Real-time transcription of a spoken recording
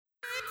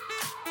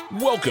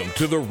Welcome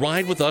to the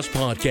Ride With Us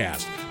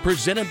podcast,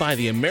 presented by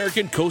the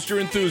American Coaster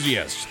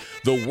Enthusiasts,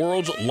 the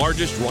world's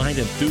largest ride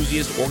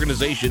enthusiast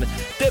organization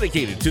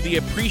dedicated to the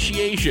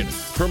appreciation,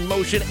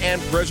 promotion,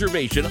 and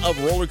preservation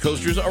of roller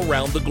coasters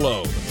around the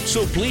globe.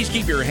 So please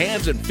keep your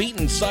hands and feet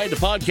inside the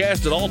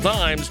podcast at all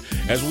times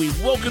as we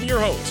welcome your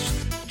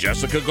hosts,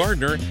 Jessica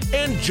Gardner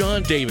and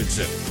John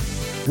Davidson.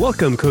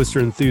 Welcome, coaster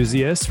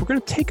enthusiasts. We're going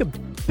to take a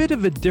bit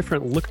of a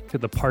different look at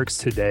the parks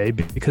today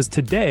because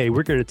today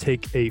we're going to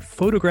take a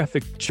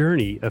photographic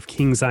journey of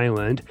Kings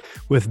Island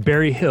with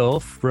Barry Hill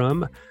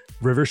from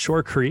River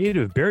Shore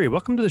Creative. Barry,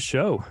 welcome to the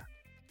show.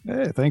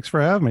 Hey, thanks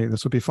for having me.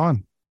 This will be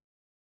fun.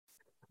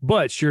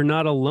 But you're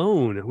not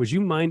alone. Would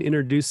you mind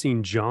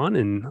introducing John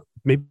and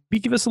maybe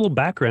give us a little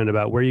background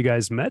about where you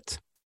guys met?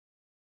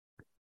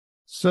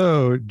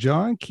 So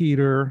John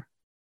Keeter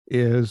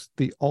is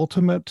the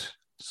ultimate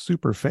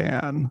super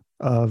fan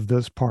of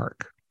this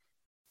park.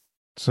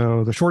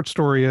 So the short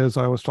story is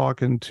I was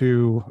talking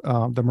to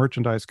the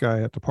merchandise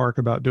guy at the park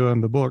about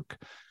doing the book.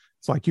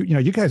 It's like,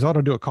 you guys ought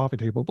to do a coffee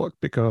table book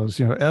because,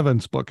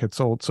 Evan's book had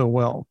sold so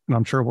well. And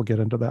I'm sure we'll get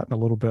into that in a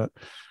little bit.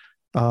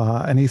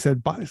 And he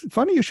said,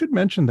 funny, you should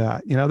mention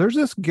that. There's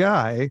this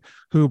guy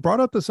who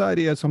brought up this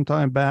idea some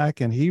time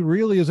back, and he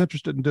really is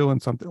interested in doing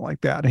something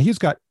like that. And he's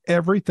got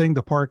everything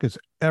the park has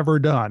ever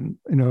done,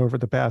 over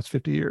the past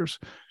 50 years.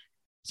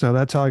 So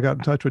that's how I got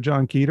in touch with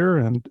John Keeter,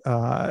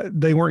 and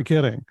they weren't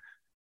kidding.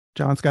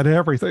 John's got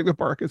everything the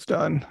park has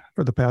done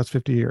for the past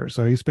 50 years.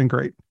 So he's been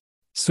great.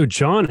 So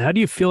John, how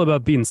do you feel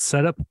about being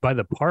set up by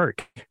the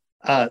park?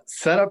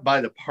 Set up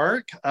by the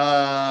park?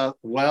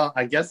 Well,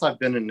 I guess I've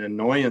been an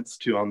annoyance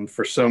to them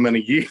for so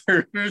many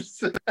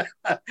years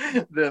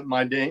that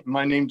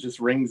my name just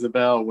rings a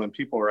bell when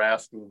people are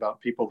asking about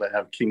people that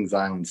have Kings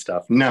Island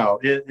stuff. No,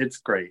 it's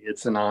great.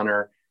 It's an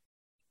honor.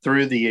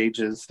 Through the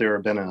ages, there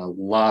have been a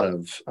lot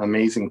of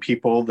amazing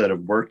people that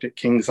have worked at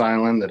Kings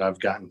Island that I've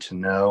gotten to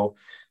know.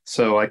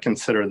 So I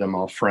consider them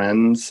all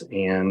friends.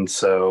 And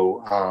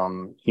so,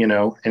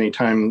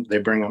 anytime they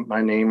bring up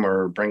my name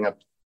or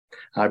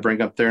I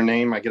bring up their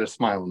name, I get a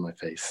smile on my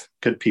face.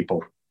 Good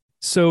people.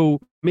 So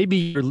maybe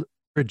your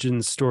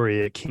origin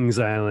story at Kings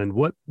Island,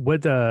 what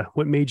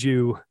made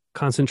you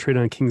concentrate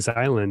on Kings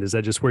Island? Is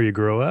that just where you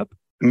grew up?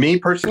 Me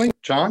personally,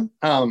 John?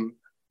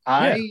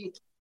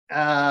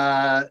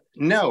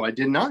 No, I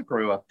did not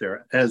grow up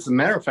there. As a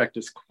matter of fact,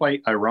 it's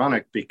quite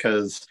ironic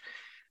because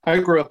I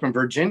grew up in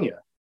Virginia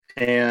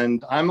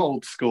and I'm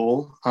old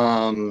school.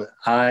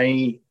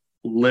 I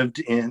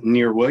lived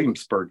near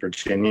Williamsburg,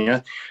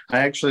 Virginia. I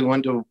actually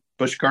went to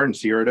Busch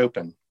Gardens the year it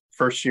opened,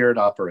 first year it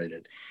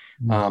operated.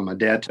 My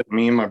dad took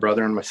me and my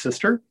brother and my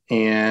sister,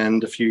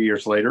 and a few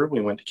years later, we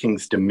went to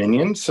Kings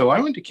Dominion. So I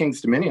went to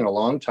Kings Dominion a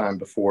long time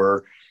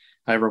before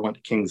I ever went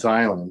to Kings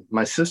Island.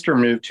 My sister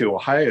moved to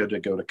Ohio to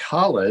go to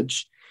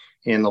college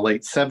in the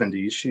late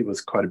 70s. She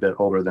was quite a bit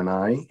older than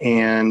I.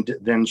 And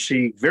then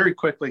she very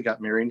quickly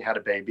got married and had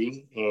a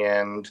baby.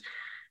 And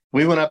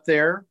we went up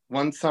there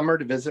one summer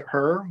to visit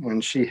her when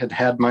she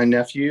had my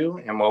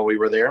nephew. And while we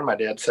were there, my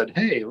dad said,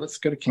 hey, let's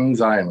go to Kings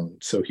Island.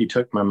 So he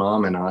took my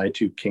mom and I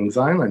to Kings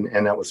Island.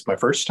 And that was my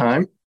first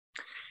time.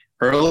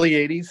 Early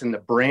 80s, and the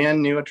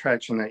brand new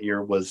attraction that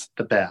year was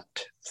the Bat.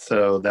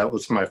 So that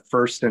was my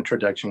first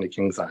introduction to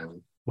Kings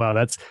Island. Wow,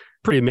 that's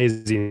pretty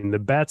amazing. The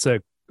Bat's a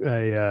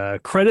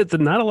credit that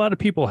not a lot of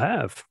people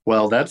have.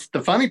 Well, that's the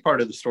funny part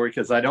of the story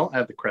because I don't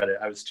have the credit.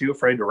 I was too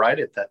afraid to ride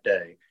it that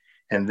day.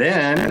 And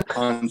then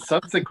on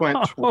subsequent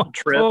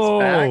trips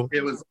back,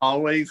 it was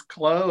always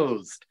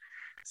closed.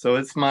 So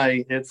it's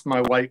my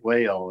white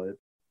whale.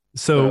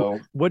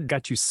 So what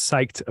got you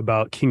psyched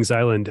about Kings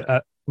Island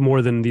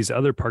more than these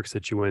other parks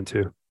that you went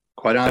to?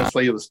 Quite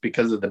honestly, it was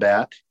because of the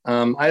Bat.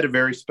 I had a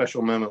very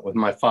special moment with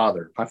my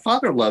father. My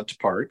father loved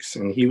parks,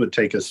 and he would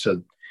take us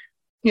to,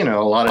 a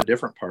lot of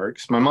different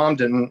parks. My mom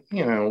didn't,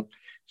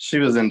 she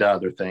was into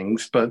other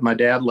things, but my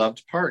dad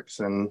loved parks.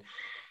 And,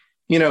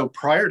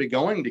 prior to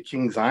going to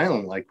Kings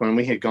Island, like when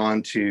we had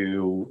gone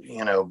to,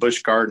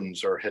 Busch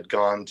Gardens or had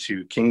gone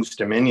to Kings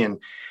Dominion,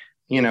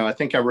 I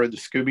think I rode the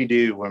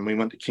Scooby-Doo when we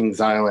went to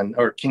Kings Island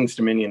or Kings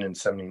Dominion in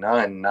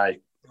 79. And I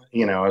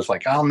was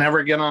like, I'll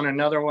never get on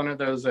another one of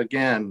those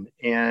again.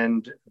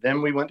 And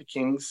then we went to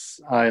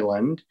Kings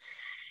Island,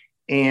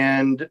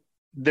 and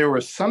there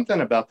was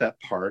something about that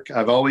park.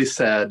 I've always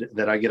said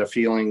that I get a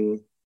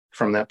feeling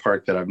from that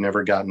park that I've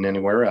never gotten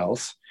anywhere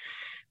else.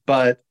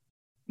 But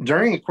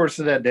during the course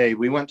of that day,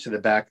 we went to the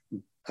back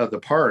of the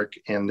park,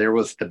 and there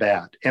was the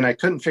Bat, and I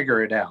couldn't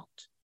figure it out.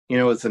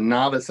 As a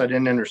novice, I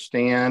didn't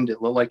understand.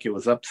 It looked like it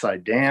was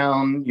upside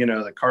down.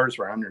 The cars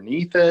were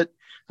underneath the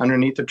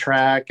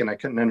track, and I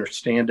couldn't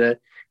understand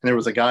it. And there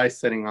was a guy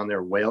sitting on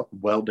there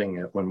welding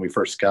it when we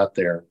first got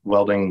there,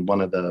 welding one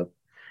of the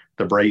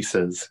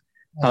braces.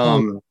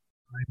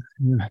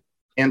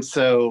 And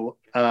so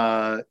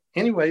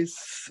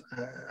anyways,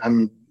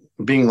 I'm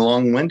being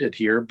long-winded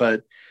here,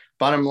 but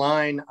bottom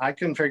line, I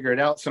couldn't figure it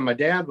out. So my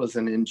dad was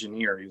an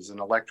engineer. He was an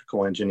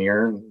electrical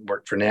engineer and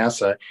worked for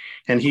NASA.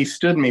 And he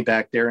stood me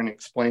back there and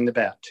explained the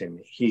bat to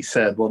me. He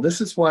said, well,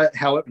 this is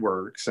how it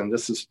works. And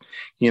this is,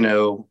 he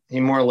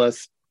more or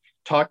less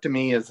talked to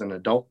me as an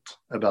adult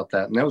about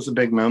that. And that was a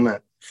big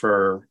moment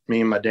for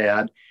me and my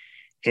dad.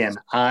 And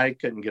I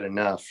couldn't get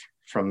enough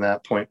from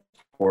that point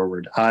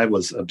forward. I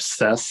was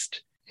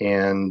obsessed.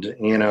 And,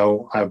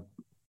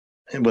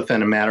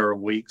 within a matter of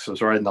weeks,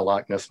 was riding the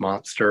Loch Ness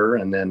Monster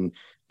and then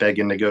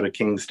begging to go to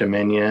King's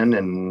Dominion,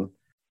 and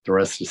the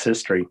rest is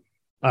history.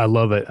 I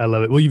love it.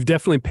 Well, you've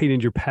definitely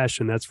painted your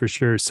passion, that's for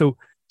sure. So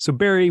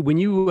Barry, when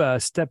you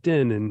stepped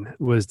in and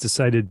was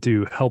decided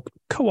to help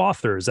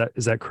co-author, is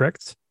that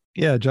correct?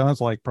 Yeah, John's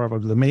like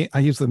probably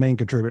he's the main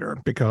contributor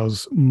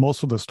because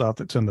most of the stuff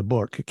that's in the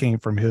book came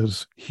from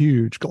his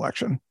huge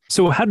collection.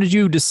 So how did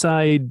you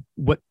decide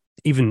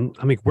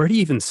where do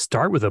you even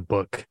start with a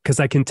book? Because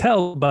I can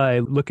tell by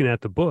looking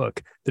at the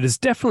book that it's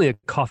definitely a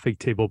coffee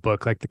table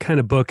book, like the kind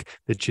of book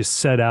that you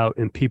set out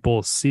and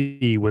people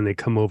see when they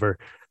come over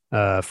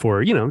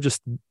for,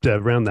 just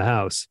around the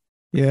house.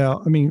 Yeah,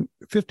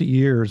 50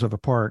 years of a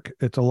park,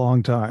 it's a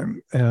long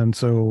time. And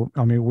so,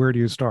 where do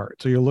you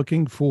start? So you're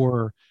looking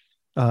for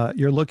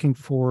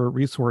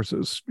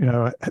resources.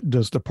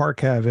 Does the park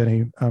have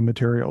any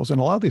materials?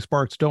 And a lot of these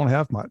parks don't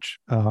have much.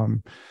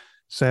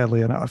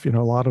 Sadly enough, a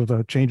lot of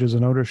the changes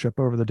in ownership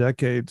over the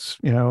decades,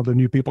 the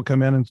new people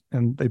come in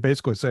and they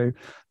basically say,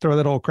 throw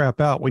that old crap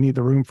out. We need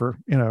the room for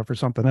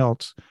something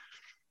else.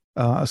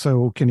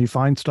 So can you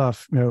find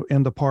stuff,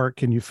 in the park?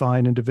 Can you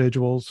find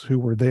individuals who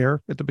were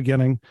there at the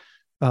beginning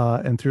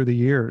and through the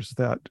years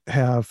that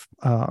have,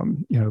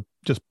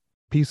 just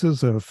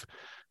pieces of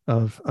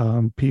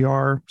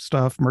PR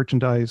stuff,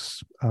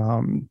 merchandise,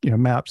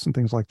 maps and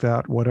things like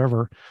that,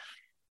 whatever,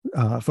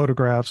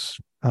 photographs.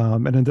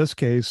 And in this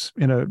case,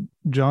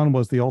 John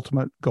was the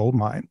ultimate gold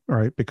mine,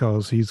 right?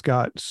 Because he's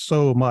got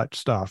so much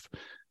stuff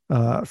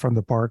from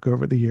the park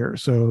over the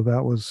years. So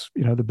that was,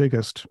 the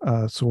biggest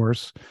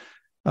source.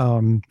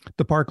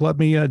 The park let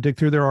me dig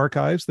through their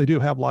archives. They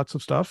do have lots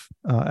of stuff,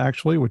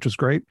 actually, which is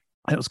great.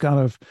 It was kind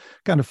of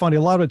funny.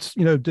 A lot of it's,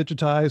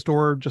 digitized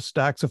or just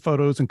stacks of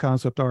photos and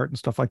concept art and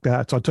stuff like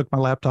that. So I took my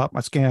laptop, my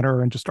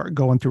scanner, and just started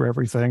going through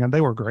everything. And they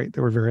were great.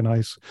 They were very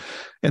nice.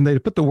 And they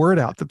put the word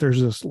out that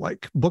there's this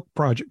like book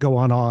project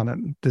going on.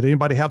 And did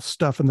anybody have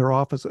stuff in their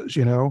offices,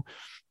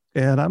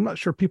 And I'm not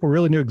sure people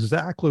really knew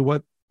exactly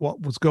what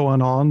was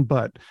going on,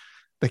 but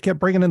they kept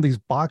bringing in these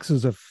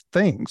boxes of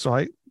things,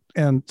 right?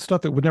 And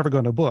stuff that would never go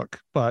in a book.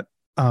 But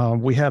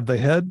we have the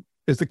head.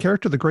 Is the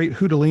character the Great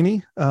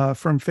Houdini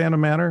from Phantom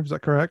Manor? Is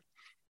that correct?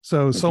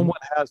 So someone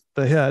has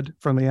the head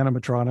from the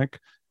animatronic.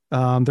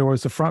 There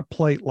was a front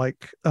plate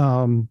like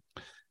on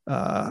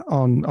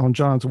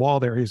John's wall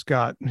there. He's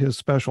got his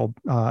special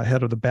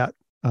head of the bat,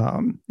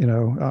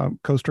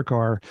 coaster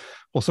car.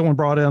 Well, someone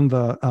brought in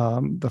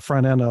the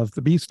front end of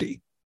the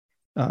Beastie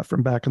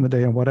from back in the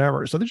day and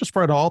whatever. So they just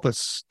brought all this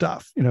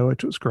stuff,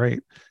 which was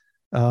great.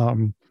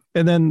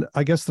 And then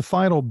I guess the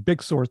final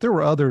big source, there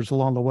were others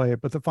along the way,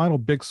 but the final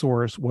big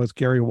source was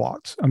Gary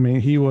Watts.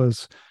 He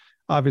was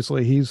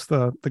obviously, he's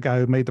the guy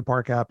who made the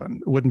park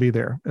happen. It wouldn't be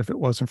there if it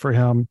wasn't for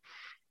him.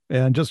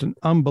 And just an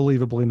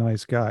unbelievably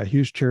nice guy,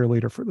 huge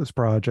cheerleader for this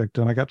project.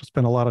 And I got to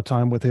spend a lot of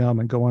time with him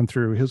and going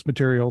through his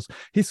materials.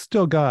 He's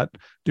still got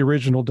the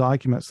original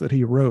documents that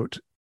he wrote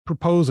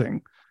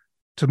proposing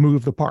to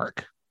move the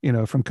park,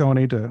 from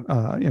Coney to,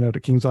 to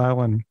Kings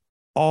Island.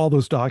 All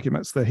those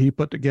documents that he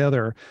put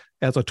together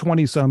as a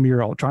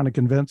 20-some-year-old trying to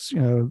convince,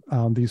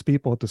 these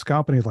people at this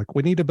company, like,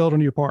 we need to build a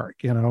new park,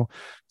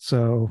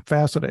 so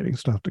fascinating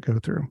stuff to go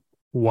through.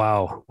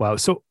 Wow.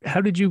 So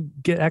how did you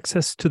get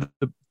access to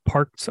the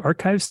park's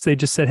archives? They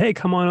just said, hey,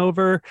 come on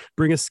over,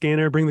 bring a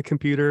scanner, bring the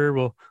computer.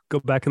 We'll go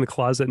back in the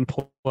closet and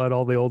pull out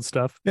all the old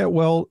stuff. Yeah,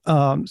 well,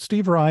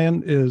 Steve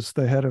Ryan is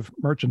the head of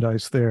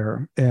merchandise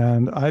there.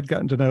 And I'd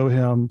gotten to know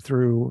him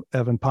through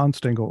Evan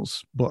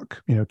Ponstingle's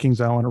book,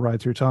 Kings Island: A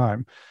Ride Through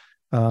Time,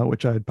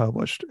 which I had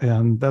published.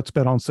 And that's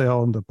been on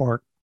sale in the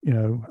park,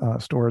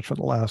 stores for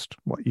the last,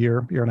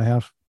 year and a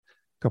half,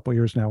 couple of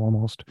years now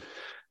almost.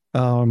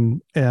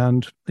 And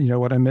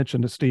what I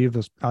mentioned to Steve,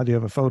 this idea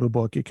of a photo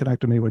book, he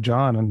connected me with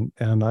John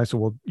and I said,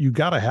 well, you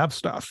got to have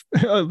stuff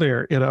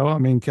there,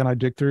 can I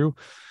dig through?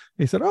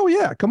 He said, oh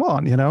yeah, come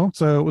on,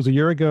 so it was a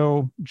year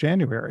ago,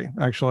 January,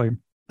 actually,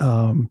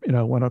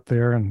 went up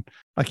there, and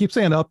I keep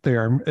saying up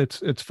there.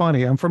 It's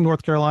funny. I'm from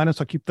North Carolina,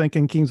 so I keep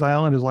thinking Kings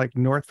Island is like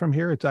north from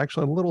here. It's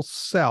actually a little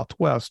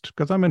southwest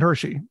because I'm in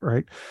Hershey,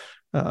 right?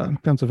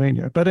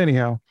 Pennsylvania. But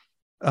anyhow,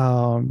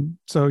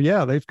 so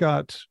yeah, they've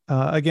got,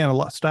 again, a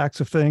lot stacks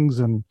of things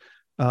and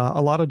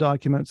a lot of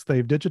documents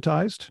they've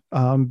digitized,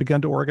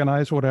 begun to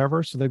organize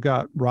whatever. So they've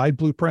got ride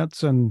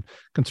blueprints and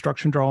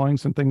construction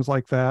drawings and things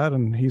like that.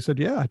 And he said,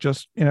 yeah,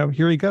 just, here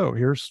you go.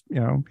 Here's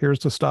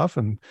the stuff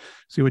and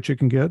see what you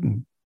can get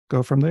and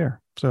go from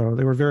there. So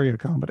they were very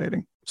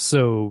accommodating.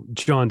 So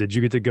John, did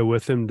you get to go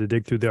with him to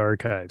dig through the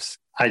archives?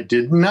 I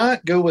did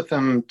not go with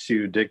them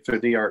to dig through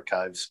the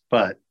archives,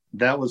 but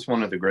that was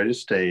one of the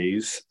greatest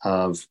days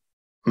of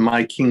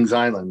my Kings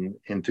Island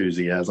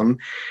enthusiasm,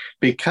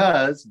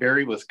 because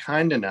Barry was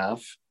kind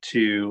enough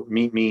to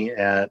meet me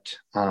at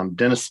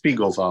Dennis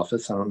Spiegel's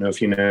office. I don't know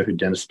if you know who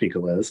Dennis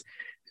Spiegel is.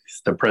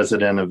 He's the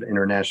president of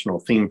International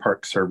Theme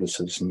Park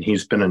Services, and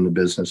he's been in the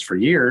business for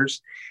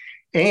years.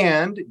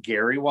 And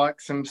Gary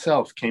Wachs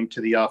himself came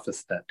to the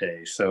office that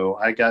day. So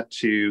I got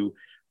to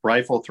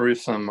rifle through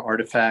some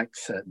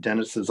artifacts at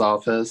Dennis's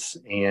office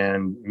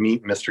and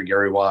meet Mr.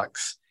 Gary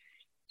Wachs.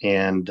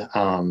 And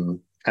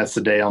that's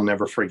the day I'll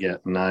never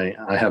forget. And I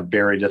have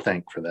Barry to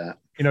thank for that.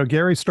 You know,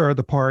 Gary started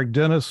the park.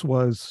 Dennis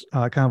was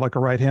kind of like a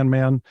right-hand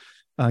man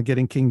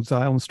getting Kings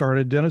Island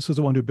started. Dennis is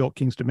the one who built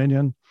Kings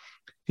Dominion.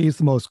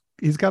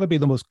 He's got to be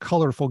the most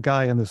colorful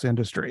guy in this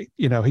industry.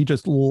 You know, he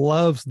just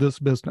loves this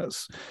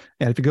business.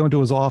 And if you go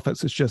into his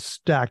office, it's just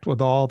stacked with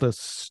all this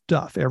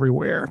stuff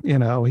everywhere. You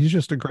know, he's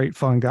just a great,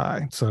 fun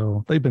guy.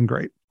 So they've been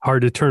great.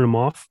 Hard to turn him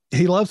off.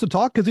 He loves to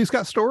talk because he's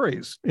got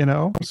stories, you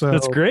know. So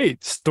that's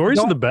great. Stories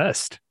are the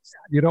best.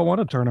 You don't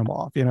want to turn him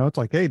off. You know, it's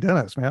like, hey,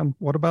 Dennis, man,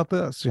 what about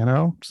this? You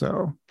know,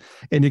 so,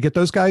 and you get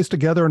those guys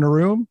together in a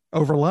room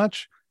over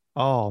lunch.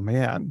 Oh,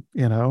 man,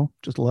 you know,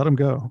 just let them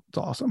go. It's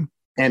awesome.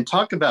 And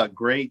talk about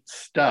great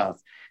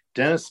stuff.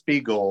 Dennis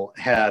Spiegel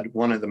had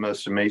one of the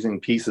most amazing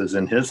pieces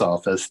in his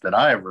office that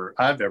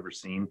I've ever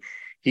seen.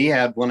 He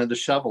had one of the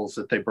shovels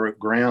that they broke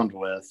ground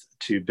with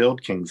to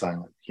build Kings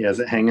Island. He has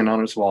it hanging on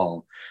his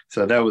wall.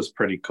 So that was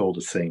pretty cool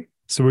to see.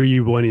 So were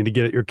you wanting to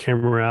get your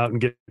camera out and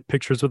get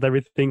pictures with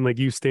everything, like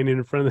you standing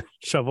in front of the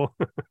shovel?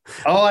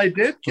 Oh, I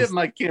did get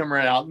my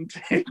camera out and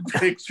take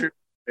pictures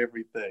of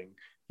everything.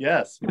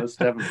 Yes, most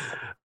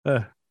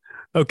definitely.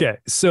 Okay,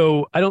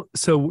 so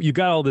you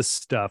got all this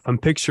stuff. I'm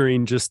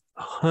picturing just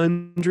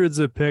hundreds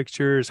of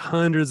pictures,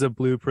 hundreds of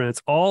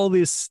blueprints, all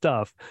this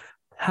stuff.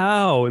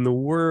 How in the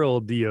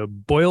world do you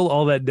boil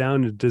all that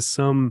down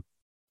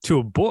to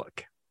a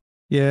book?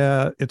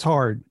 Yeah, it's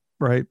hard,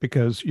 right?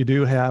 Because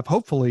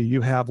hopefully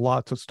you have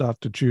lots of stuff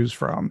to choose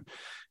from,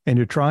 and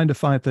you're trying to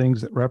find things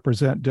that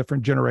represent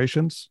different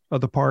generations of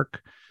the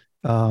park.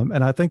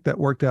 And I think that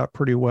worked out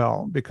pretty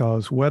well,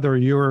 because whether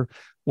you're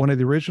one of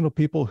the original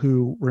people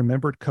who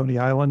remembered Coney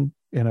Island,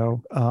 you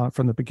know,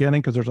 from the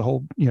beginning, because there's a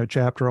whole, you know,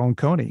 chapter on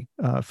Coney,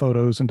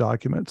 photos and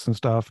documents and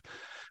stuff,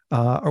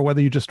 or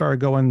whether you just started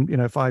going, you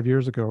know, 5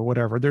 years ago or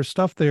whatever, there's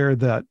stuff there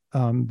that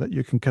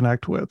you can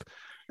connect with.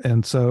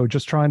 And so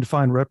just trying to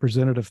find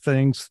representative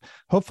things,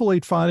 hopefully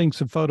finding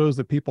some photos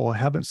that people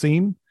haven't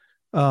seen,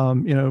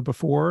 you know,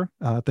 before.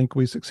 I think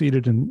we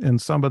succeeded in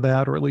some of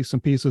that, or at least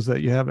some pieces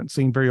that you haven't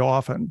seen very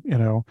often, you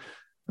know.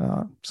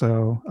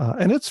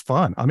 And it's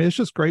fun. I mean, it's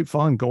just great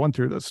fun going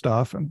through this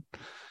stuff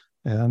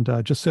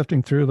and just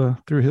sifting through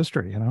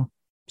history, you know.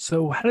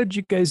 So how did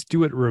you guys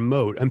do it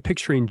remote? I'm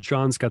picturing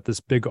John's got this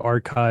big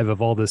archive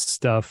of all this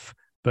stuff,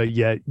 but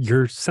yet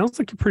sounds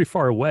like you're pretty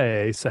far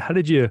away. So how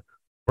did you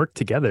work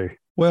together?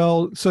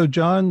 Well, so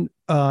John,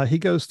 he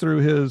goes through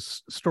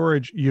his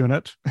storage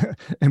unit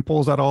and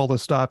pulls out all the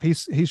stuff.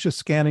 He's just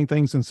scanning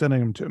things and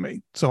sending them to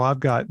me. So I've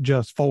got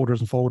just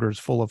folders and folders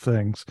full of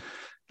things.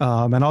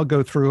 And I'll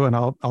go through and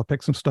I'll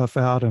pick some stuff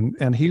out,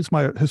 and he's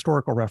my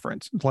historical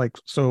reference. It's like,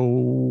 so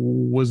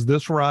was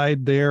this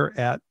ride there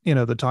at, you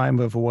know, the time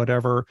of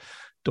whatever?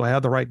 Do I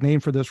have the right name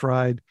for this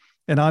ride?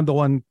 And I'm the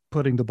one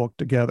putting the book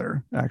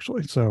together,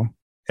 actually. So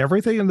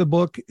everything in the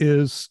book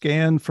is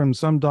scanned from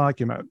some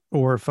document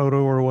or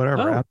photo or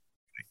whatever.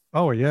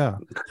 Oh yeah.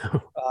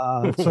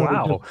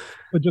 Wow.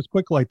 Just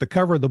quick, like the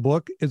cover of the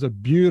book is a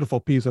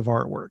beautiful piece of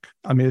artwork.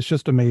 I mean, it's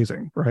just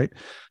amazing, right?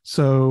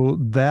 So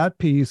that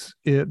piece,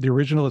 the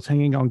original is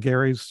hanging on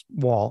Gary's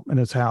wall in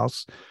his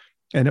house,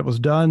 and it was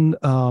done.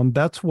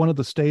 That's one of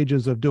the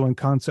stages of doing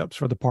concepts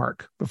for the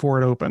park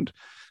before it opened.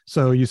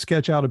 So you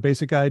sketch out a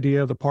basic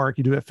idea of the park,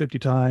 you do it 50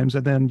 times,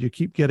 and then you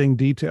keep getting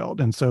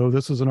detailed. And so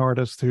this is an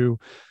artist who,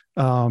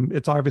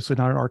 it's obviously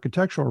not an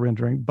architectural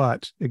rendering,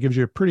 but it gives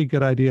you a pretty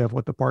good idea of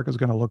what the park is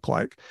going to look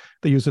like.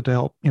 They use it to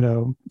help, you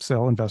know,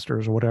 sell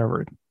investors or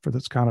whatever for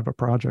this kind of a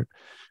project.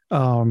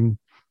 And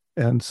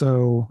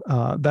so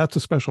that's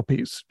a special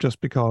piece, just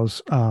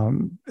because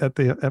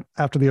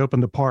after they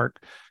opened the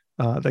park,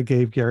 they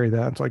gave Gary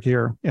that. It's like,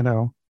 here, you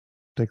know,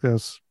 take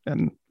this,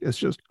 and it's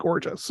just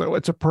gorgeous. So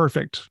it's a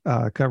perfect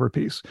cover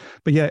piece.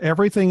 But yeah,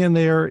 everything in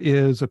there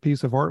is a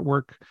piece of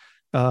artwork,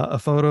 a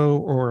photo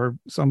or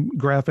some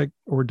graphic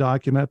or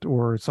document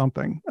or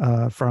something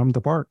from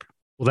the park.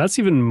 Well, that's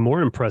even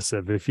more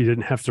impressive if you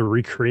didn't have to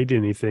recreate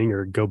anything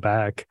or go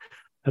back.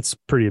 That's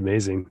pretty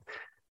amazing.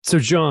 So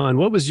John,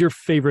 what was your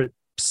favorite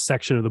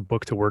section of the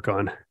book to work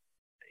on?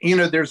 You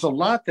know, there's a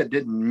lot that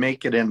didn't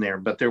make it in there,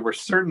 but there were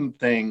certain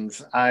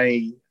things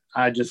I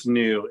just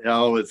knew,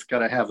 it's got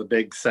to have a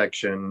big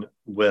section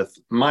with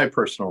my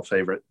personal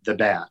favorite, the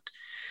bat.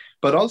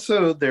 But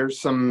also there's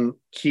some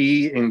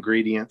key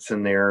ingredients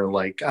in there.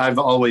 Like I've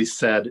always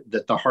said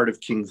that the heart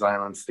of Kings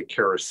Island's the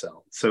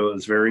carousel. So it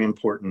was very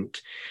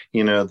important,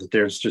 you know, that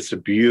there's just a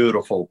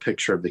beautiful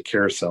picture of the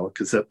carousel,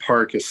 because that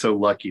park is so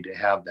lucky to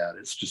have that.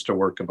 It's just a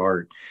work of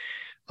art.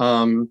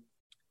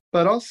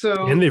 But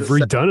also, and they've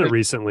redone it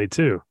recently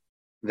too.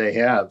 They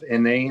have,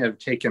 and they have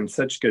taken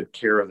such good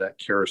care of that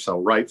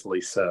carousel,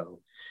 rightfully so.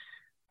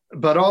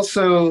 But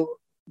also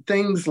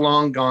things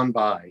long gone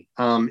by,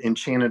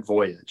 Enchanted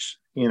Voyage,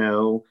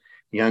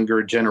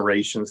 younger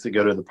generations that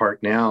go to the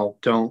park now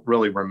don't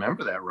really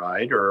remember that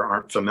ride or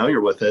aren't familiar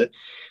with it.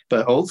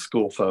 But old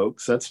school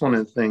folks, that's one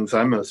of the things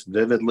I most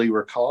vividly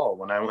recall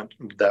when I went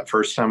that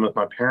first time with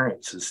my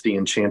parents is the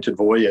Enchanted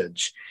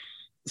Voyage.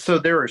 So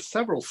there are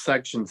several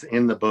sections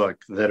in the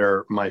book that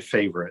are my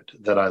favorite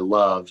that I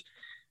love.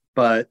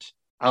 But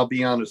I'll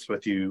be honest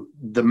with you,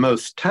 the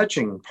most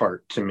touching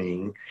part to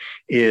me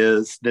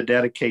is the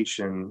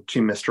dedication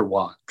to Mr.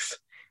 Wachs.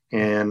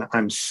 And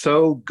I'm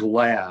so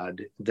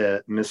glad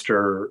that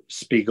Mr.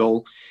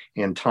 Spiegel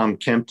and Tom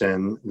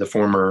Kempton,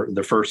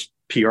 the first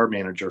PR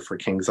manager for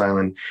Kings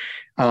Island,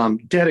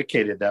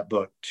 dedicated that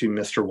book to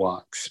Mr.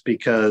 Wachs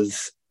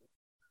because,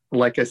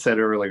 like I said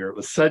earlier, it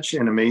was such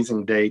an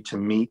amazing day to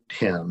meet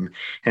him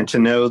and to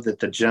know that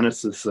the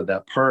genesis of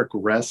that park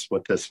rests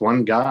with this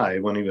one guy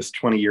when he was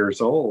 20 years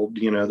old,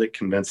 that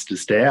convinced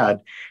his dad,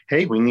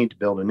 hey, we need to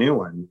build a new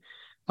one.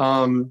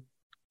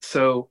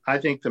 So I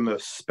think the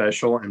most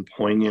special and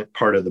poignant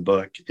part of the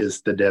book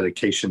is the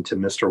dedication to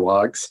Mr.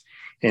 Wachs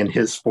and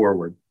his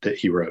foreword that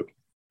he wrote.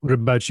 What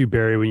about you,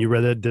 Barry? When you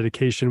read that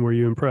dedication, were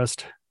you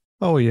impressed?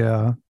 Oh,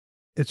 yeah.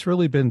 It's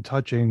really been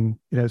touching,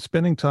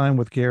 spending time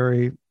with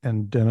Gary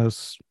and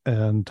Dennis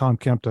and Tom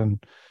Kempton.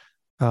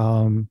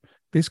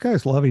 These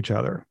guys love each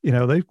other.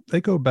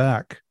 They go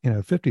back,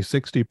 50,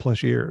 60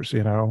 plus years,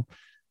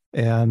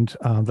 and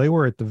they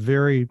were at the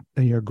very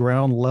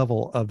ground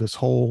level of this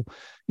whole,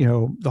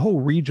 the whole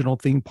regional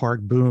theme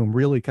park boom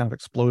really kind of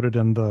exploded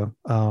in the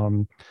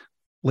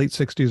late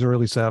 60s,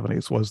 early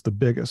 70s was the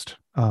biggest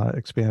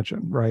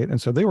expansion, right? And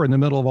so they were in the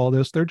middle of all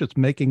this. They're just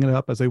making it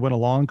up as they went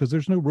along because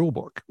there's no rule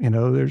book.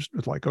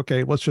 It's like,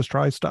 okay, let's just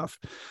try stuff.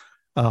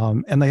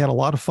 And they had a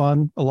lot of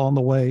fun along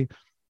the way.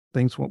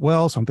 Things went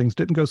well. Some things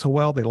didn't go so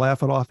well. They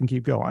laugh it off and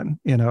keep going,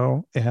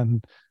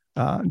 and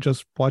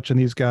just watching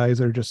these guys,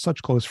 they're just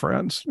such close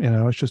friends.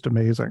 It's just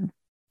amazing.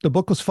 The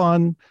book was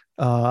fun.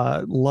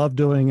 Loved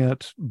doing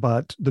it.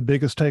 But the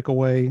biggest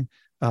takeaway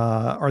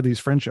are these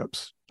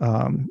friendships,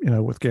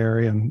 with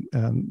Gary and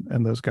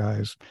those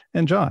guys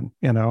and John,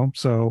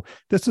 so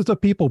this is a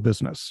people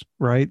business,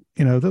 right?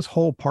 This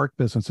whole park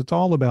business, it's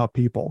all about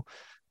people.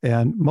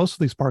 And most of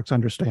these parks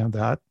understand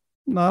that.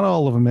 Not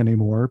all of them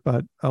anymore,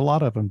 but a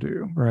lot of them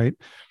do, right?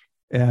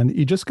 And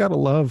you just got to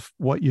love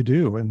what you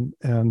do and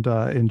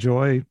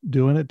enjoy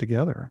doing it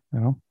together,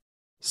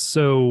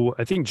 So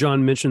I think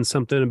John mentioned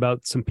something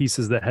about some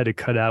pieces that had to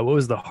cut out. What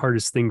was the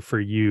hardest thing for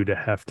you to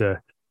have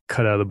to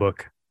cut out of the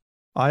book?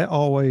 I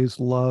always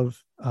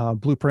love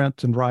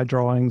blueprints and ride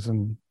drawings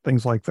and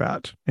things like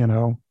that,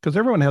 because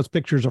everyone has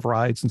pictures of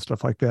rides and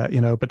stuff like that,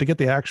 but to get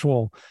the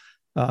actual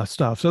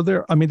stuff. So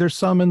there's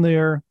some in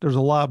there. There's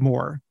a lot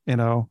more,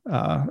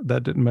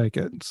 that didn't make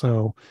it.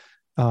 So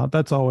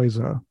that's always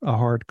a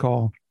hard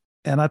call.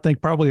 And I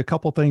think probably a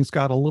couple things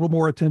got a little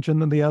more attention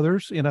than the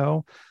others.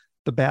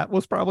 The bat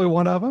was probably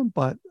one of them,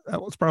 but that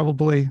was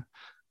probably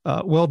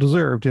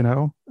well-deserved,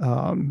 and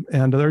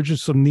there's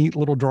just some neat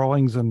little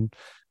drawings and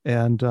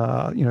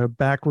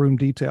backroom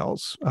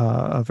details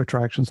of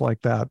attractions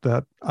like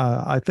that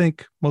I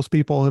think most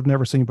people have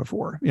never seen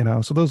before,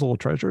 so those little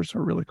treasures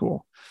are really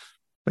cool.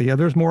 But yeah,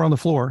 there's more on the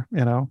floor,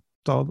 it's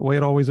all the way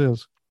it always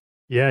is.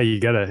 Yeah, you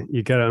gotta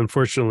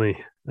unfortunately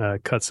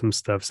cut some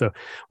stuff. So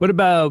what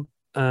about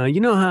how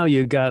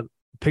you got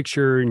a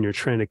picture and you're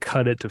trying to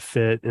cut it to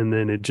fit and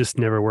then it just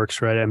never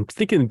works right? I'm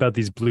thinking about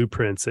these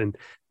blueprints, and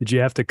did you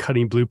have to cut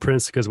any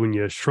blueprints because when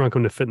you shrunk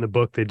them to fit in the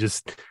book, they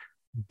just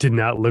did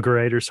not look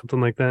right or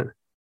something like that?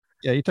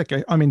 Yeah,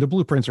 the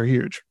blueprints are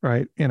huge,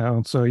 right?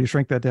 So you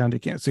shrink that down, you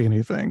can't see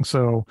anything.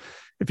 So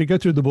if you go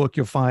through the book,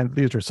 you'll find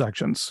these are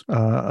sections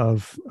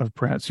of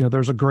prints.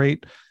 There's a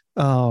great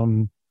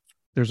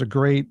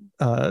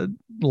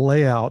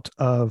layout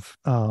of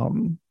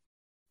Son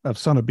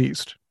of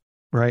Beast,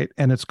 right?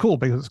 And it's cool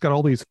because it's got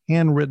all these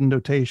handwritten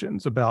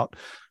notations about,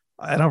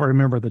 I don't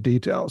remember the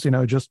details,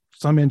 just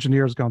some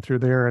engineers gone through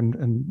there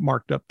and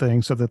marked up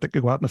things so that they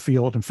could go out in the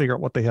field and figure out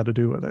what they had to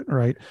do with it,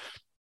 right?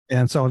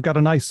 And so I've got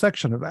a nice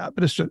section of that,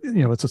 but it's just,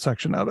 it's a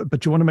section of it,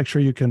 but you want to make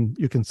sure you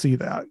can see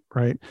that,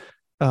 right?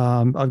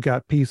 I've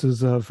got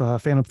pieces of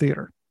Phantom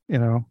Theater,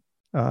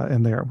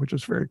 in there, which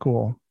is very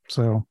cool.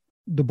 So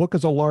the book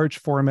is a large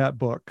format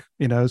book,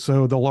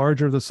 so the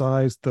larger the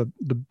size,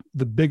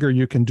 the bigger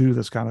you can do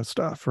this kind of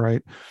stuff,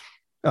 right?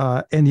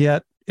 And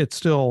yet it's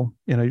still,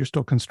 you're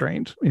still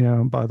constrained,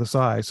 by the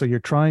size. So you're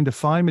trying to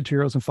find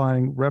materials and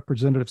finding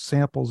representative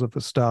samples of the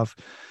stuff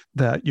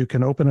that you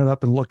can open it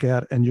up and look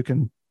at, and you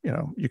can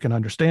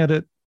understand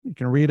it, you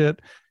can read it,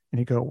 and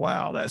you go,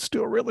 wow, that's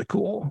still really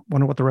cool.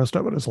 Wonder what the rest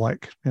of it is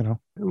like,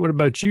 What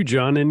about you,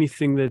 John?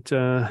 Anything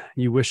that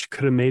you wish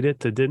could have made it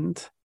that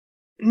didn't?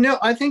 No,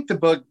 I think the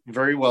book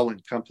very well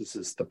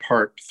encompasses the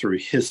park through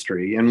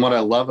history. And what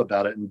I love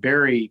about it, and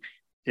Barry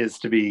is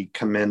to be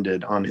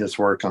commended on his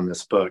work on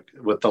this book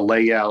with the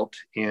layout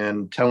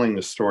and telling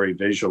the story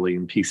visually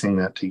and piecing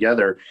that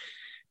together.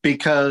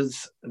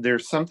 Because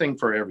there's something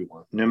for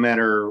everyone. No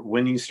matter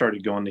when you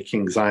started going to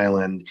Kings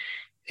Island,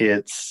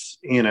 it's,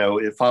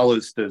 it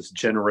follows those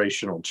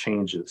generational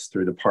changes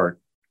through the park.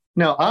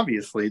 Now,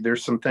 obviously,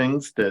 there's some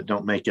things that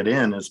don't make it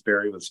in, as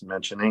Barry was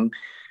mentioning.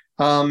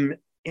 And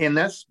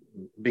that's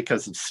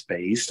because of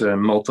space, a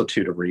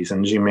multitude of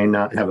reasons. You may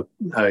not have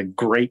a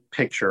great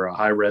picture, a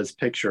high-res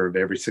picture of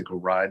every single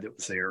ride that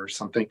was there or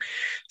something.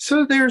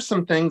 So there's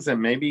some things that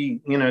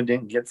maybe,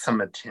 didn't get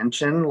some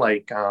attention,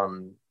 like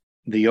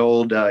the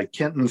old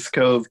Kenton's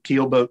Cove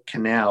Keelboat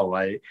Canal.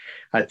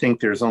 I think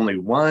there's only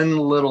one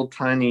little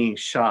tiny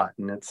shot,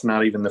 and it's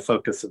not even the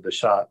focus of the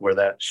shot where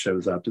that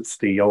shows up. It's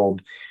the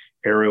old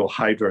aerial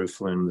hydro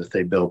flume that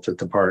they built at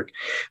the park.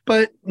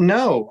 But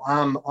no,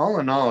 all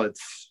in all,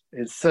 it's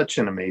such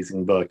an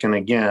amazing book. And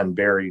again,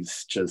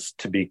 Barry's just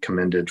to be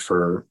commended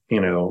for,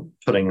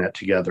 putting that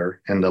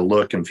together and the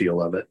look and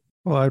feel of it.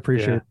 Well, I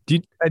appreciate it.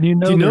 Do you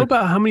know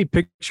about how many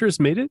pictures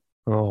made it?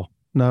 Oh,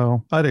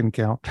 no, I didn't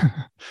count.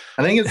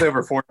 I think it's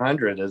over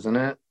 400, isn't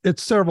it?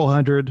 It's several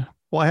hundred.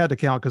 Well, I had to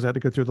count because I had to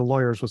go through the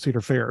lawyers with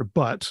Cedar Fair,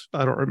 but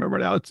I don't remember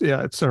now.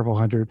 It's several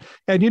hundred.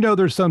 And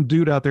there's some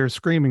dude out there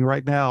screaming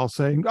right now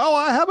saying, "Oh,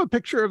 I have a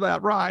picture of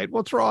that ride.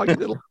 What's wrong?"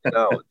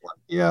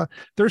 Yeah,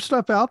 there's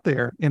stuff out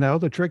there.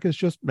 The trick is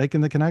just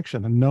making the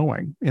connection and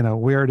knowing,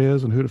 where it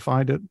is and who to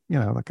find it,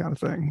 that kind of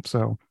thing.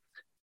 So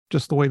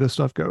just the way this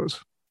stuff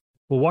goes.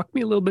 Well, walk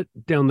me a little bit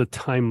down the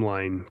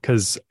timeline,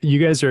 because you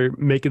guys are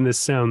making this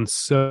sound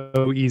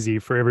so easy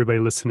for everybody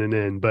listening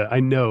in, but I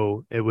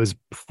know it was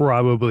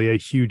probably a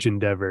huge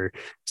endeavor.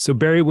 So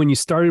Barry, when you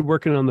started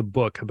working on the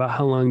book, about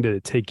how long did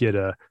it take you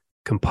to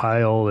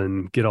compile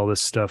and get all this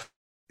stuff?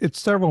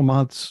 It's several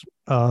months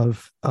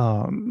of,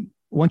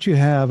 once you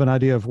have an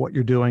idea of what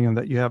you're doing and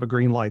that you have a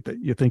green light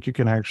that you think you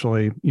can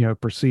actually,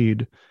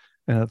 proceed,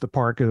 and the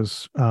park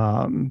is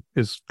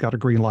got a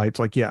green light. It's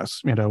like,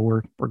 yes,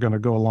 we're going to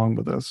go along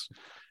with this.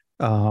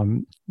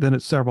 Then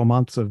it's several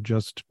months of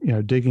just,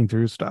 digging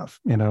through stuff,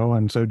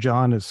 and so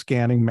John is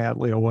scanning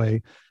madly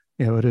away,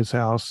 at his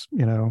house,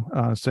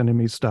 sending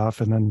me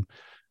stuff, and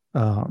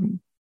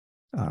then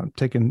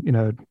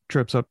taking,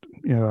 trips up,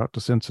 out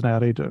to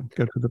Cincinnati to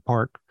go to the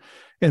park.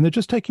 And they're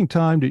just taking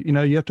time to,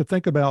 you have to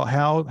think about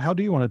how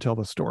do you want to tell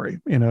the story,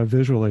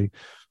 visually.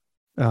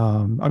 There's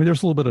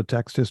a little bit of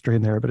text history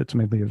in there, but it's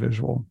mainly a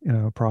visual,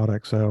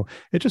 product. So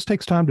it just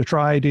takes time to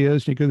try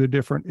ideas. You go through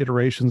different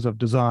iterations of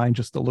design,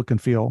 just the look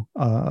and feel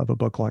of a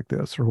book like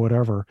this or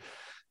whatever.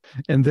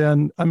 And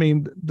then,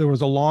 there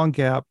was a long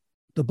gap.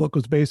 The book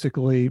was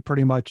basically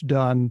pretty much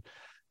done.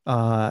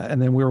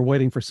 And then we were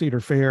waiting for Cedar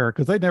Fair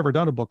because they'd never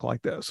done a book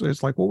like this. So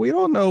it's like, well, we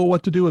don't know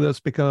what to do with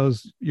this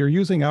because you're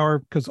using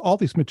because all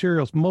these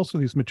materials, most of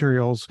these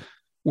materials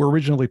were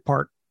originally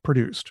park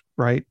produced,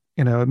 right?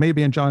 It may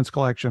be in John's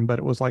collection, but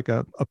it was like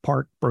a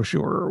park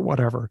brochure or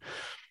whatever.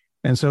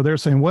 And so they're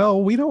saying,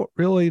 well, we don't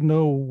really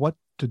know what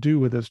to do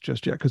with this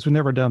just yet because we've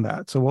never done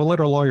that. So we'll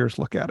let our lawyers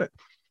look at it.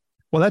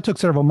 Well, that took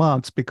several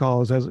months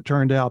because, as it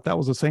turned out, that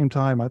was the same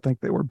time I think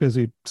they were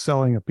busy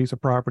selling a piece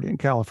of property in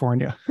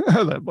California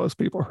that most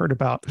people heard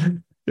about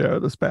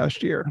this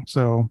past year.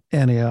 So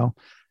anyhow,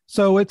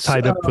 so it's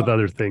tied up with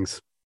other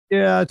things.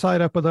 Yeah,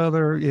 tied up with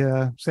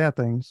other, sad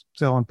things,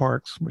 selling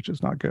parks, which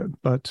is not good.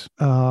 But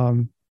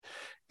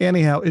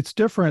anyhow, it's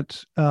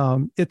different.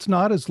 It's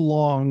not as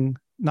long,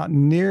 not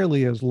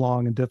nearly as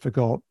long and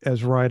difficult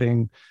as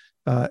writing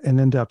an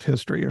in-depth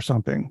history or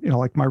something.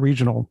 Like my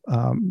regional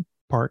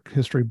park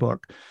history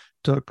book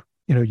took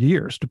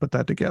years to put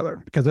that together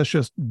because that's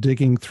just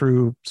digging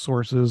through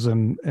sources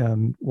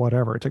and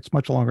whatever. It takes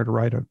much longer to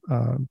write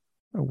a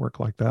work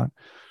like that.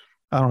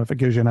 I don't know if it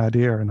gives you an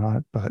idea or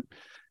not, but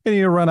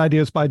you run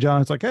ideas by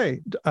John. It's like,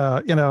 hey,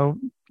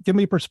 give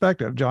me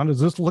perspective, John. Does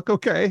this look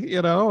okay?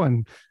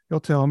 And he'll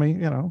tell me,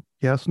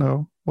 yes,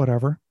 no,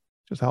 whatever,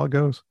 just how it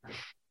goes.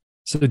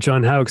 So,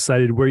 John, how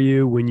excited were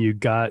you when you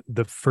got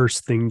the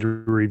first thing to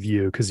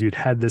review? Because you'd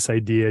had this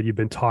idea, you've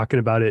been talking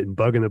about it and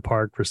bugging the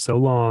park for so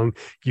long.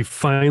 You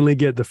finally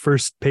get the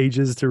first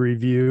pages to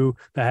review.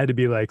 That had to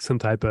be like some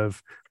type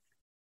of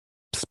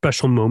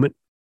special moment.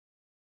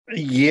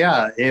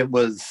 Yeah, it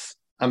was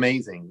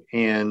amazing.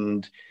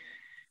 And,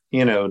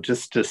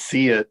 just to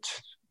see it,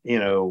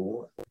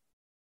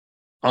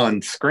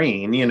 on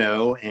screen,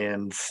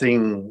 and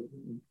seeing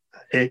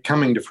it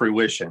coming to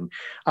fruition.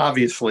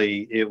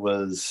 Obviously, it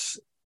was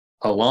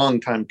a long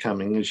time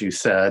coming, as you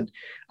said.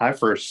 I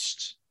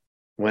first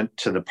went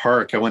to the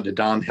park. I went to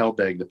Don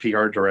Helbig, the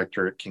PR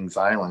director at Kings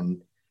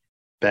Island,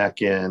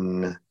 back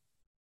in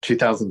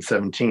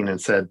 2017 and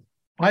said,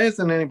 why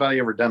hasn't anybody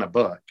ever done a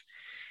book?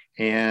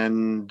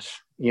 And,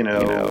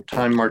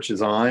 time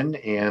marches on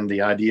and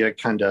the idea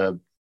kind of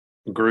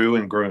grew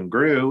and grew and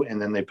grew.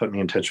 And then they put me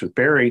in touch with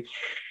Barry.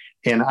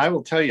 And I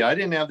will tell you, I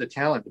didn't have the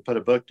talent to put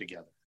a book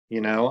together.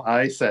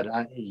 I said,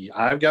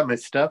 I've got my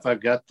stuff. I've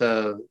got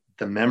the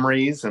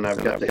memories and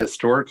I've got the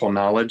historical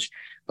knowledge,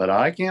 but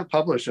I can't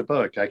publish a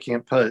book. I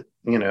can't put,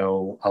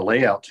 a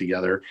layout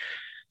together.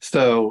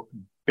 So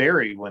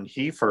Barry, when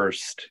he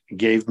first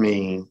gave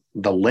me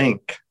the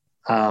link,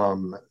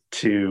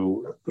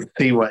 to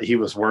see what he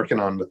was working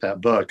on with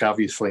that book,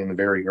 obviously in the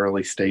very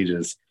early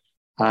stages.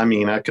 I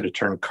mean, I could have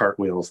turned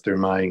cartwheels through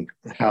my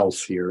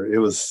house here. It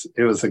was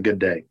a good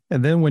day.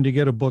 And then when you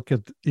get a book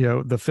at,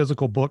 the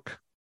physical book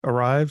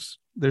arrives,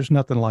 there's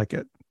nothing like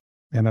it.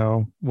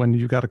 When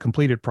you got a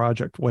completed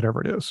project,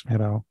 whatever it is,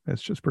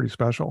 it's just pretty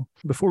special.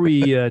 Before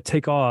we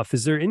take off,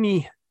 is there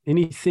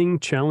anything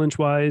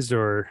challenge-wise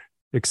or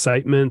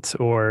excitement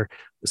or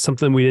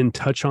something we didn't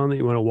touch on that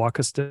you want to walk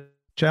us to?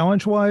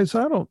 Challenge-wise,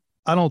 I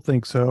don't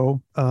think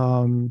so.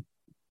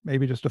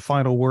 Maybe just a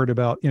final word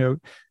about,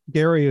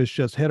 Gary is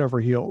just head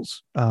over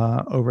heels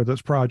over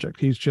this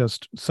project. He's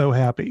just so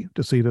happy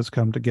to see this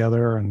come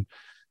together, and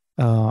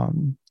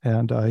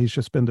he's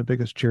just been the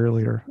biggest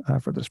cheerleader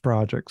for this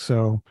project.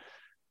 So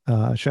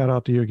shout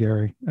out to you,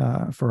 Gary,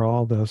 for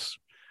all this.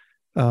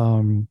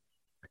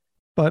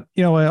 But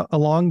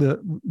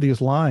along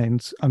these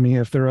lines, I mean,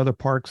 if there are other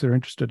parks that are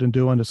interested in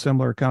doing a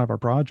similar kind of a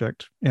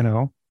project,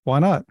 why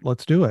not?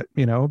 Let's do it.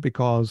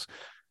 Because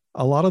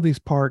a lot of these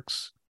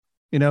parks,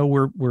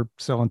 we're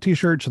selling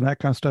T-shirts and that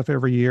kind of stuff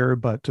every year,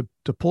 but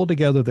to pull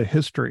together the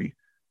history,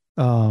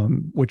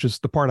 which is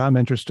the part I'm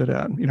interested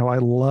in. I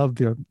love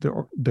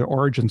the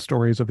origin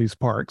stories of these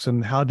parks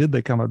and how did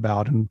they come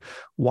about and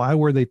why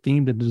were they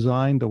themed and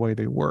designed the way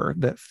they were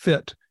that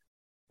fit,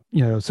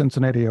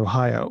 Cincinnati,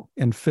 Ohio,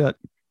 and fit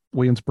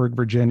Williamsburg,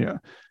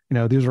 Virginia.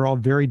 These are all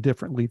very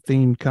differently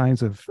themed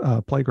kinds of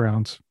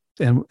playgrounds.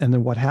 And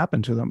then what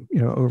happened to them,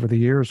 over the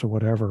years or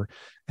whatever.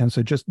 And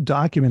so just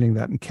documenting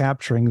that and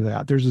capturing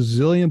that. There's a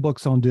zillion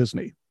books on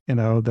Disney,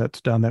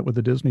 that's done that with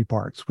the Disney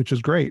parks, which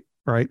is great,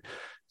 right?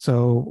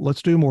 So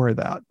let's do more of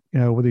that,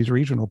 with these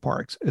regional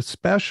parks,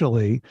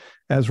 especially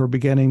as we're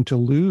beginning to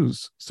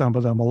lose some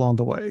of them along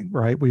the way,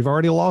 right? We've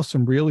already lost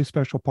some really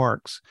special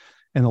parks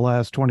in the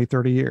last 20,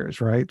 30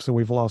 years, right? So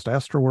we've lost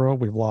Astroworld,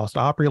 we've lost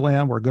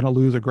Opryland, we're going to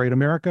lose a Great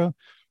America,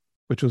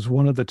 which was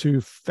one of the two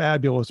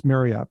fabulous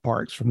Marriott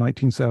parks from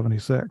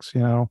 1976,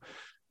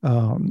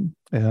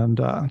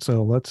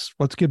 so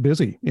let's get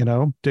busy,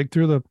 dig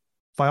through the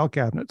file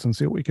cabinets and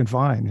see what we can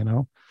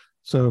find,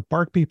 So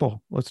park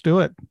people, let's do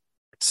it.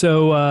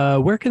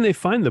 So where can they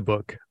find the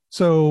book?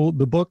 So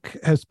the book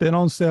has been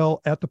on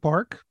sale at the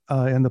park,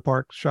 in the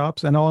park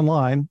shops and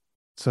online.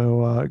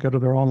 So go to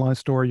their online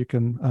store. You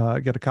can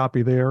get a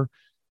copy there.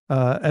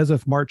 As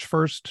of March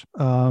 1st,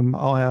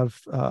 I'll have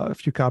a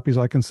few copies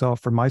I can sell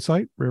from my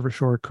site,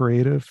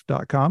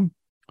 rivershorecreative.com.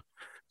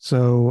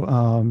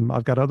 So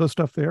I've got other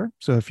stuff there.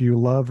 So if you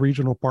love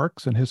regional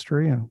parks and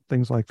history and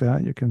things like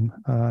that, you can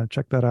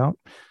check that out.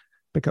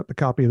 Pick up the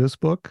copy of this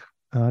book.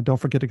 Don't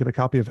forget to get a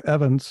copy of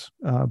Evan's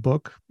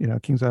book,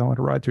 Kings Island: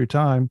 A Ride Through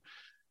Time,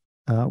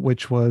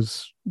 which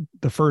was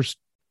the first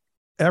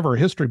ever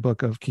history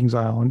book of Kings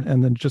Island,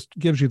 and then just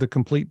gives you the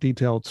complete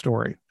detailed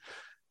story,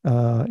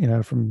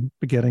 from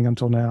beginning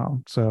until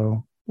now.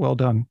 So well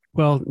done.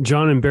 Well,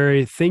 John and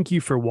Barry, thank you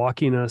for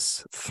walking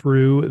us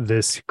through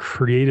this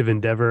creative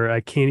endeavor. I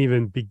can't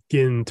even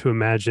begin to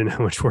imagine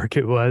how much work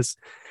it was.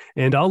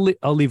 And I'll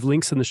leave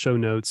links in the show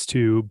notes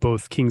to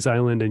both Kings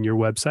Island and your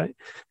website.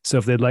 So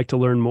if they'd like to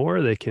learn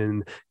more, they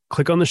can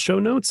click on the show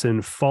notes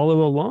and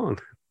follow along.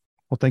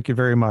 Well, thank you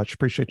very much.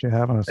 Appreciate you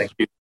having us. Thank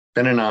you.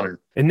 Been an honor.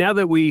 And now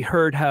that we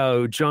heard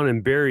how John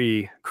and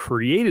Barry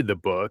created the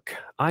book,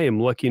 I am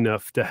lucky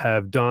enough to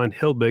have Don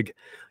Hilbig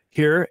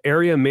here,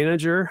 area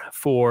manager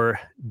for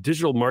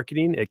digital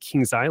marketing at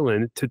Kings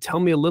Island, to tell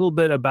me a little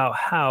bit about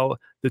how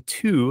the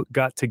two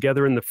got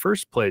together in the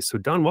first place. So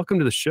Don, welcome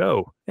to the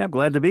show. Yeah, I'm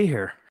glad to be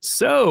here.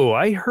 So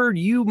I heard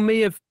you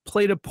may have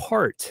played a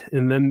part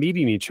in them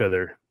meeting each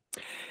other.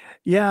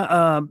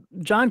 Yeah,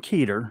 John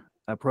Keeter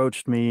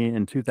approached me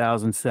in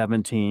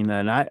 2017,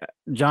 and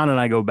John and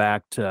I go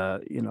back to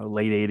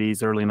late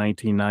 80s, early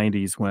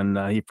 1990s when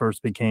he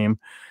first became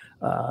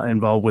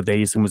involved with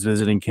ACE and was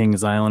visiting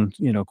Kings Island,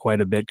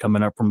 quite a bit,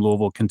 coming up from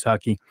Louisville,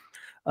 Kentucky.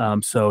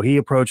 So he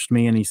approached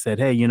me and he said,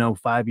 "Hey,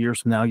 5 years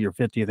from now, your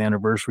 50th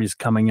anniversary is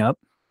coming up.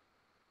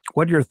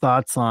 What are your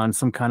thoughts on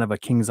some kind of a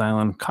Kings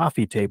Island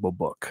coffee table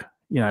book?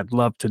 I'd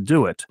love to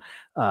do it."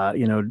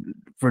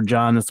 For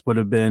John, this would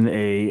have been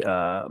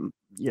a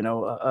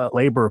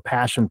labor of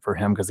passion for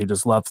him because he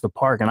just loves the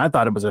park. And I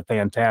thought it was a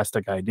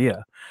fantastic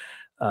idea.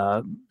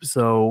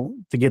 So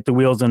to get the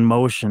wheels in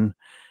motion,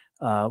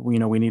 we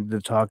needed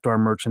to talk to our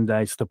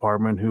merchandise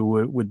department who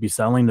would be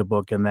selling the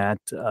book and that.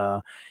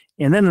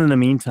 And then in the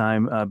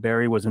meantime,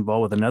 Barry was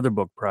involved with another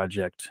book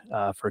project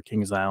for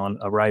Kings Island,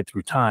 A Ride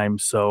Through Time.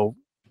 So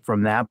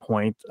from that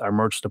point, our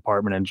merch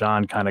department and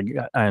John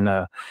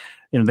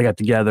they got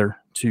together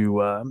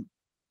to,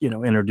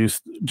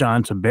 introduce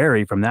John to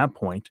Barry from that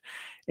point.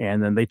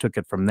 And then they took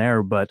it from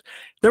there. But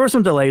there were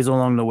some delays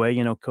along the way.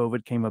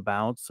 COVID came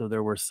about. So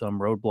there were some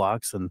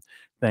roadblocks and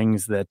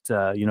things that,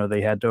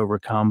 they had to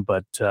overcome.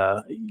 But,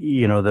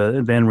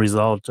 the end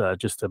result,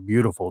 just a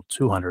beautiful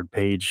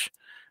 200-page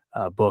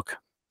book.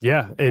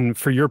 Yeah. And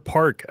for your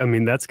park, I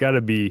mean, that's got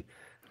to be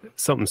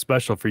something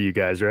special for you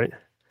guys, right?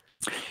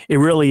 It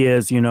really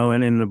is,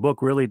 and the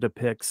book really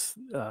depicts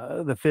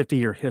the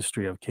 50-year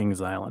history of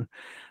Kings Island.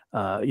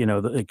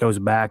 It goes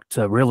back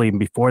to really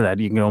before that.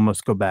 You can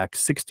almost go back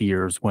 60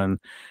 years when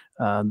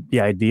the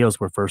ideals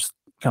were first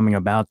coming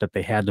about that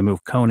they had to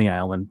move Coney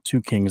Island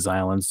to Kings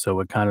Island. So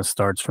it kind of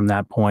starts from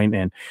that point,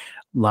 and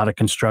a lot of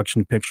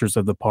construction pictures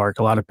of the park,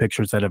 a lot of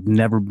pictures that have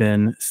never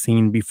been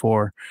seen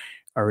before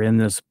are in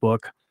this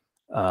book.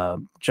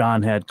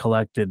 John had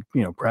collected,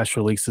 press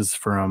releases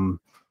from,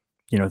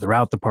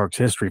 throughout the park's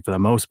history for the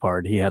most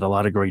part. He had a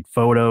lot of great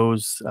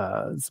photos.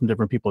 Some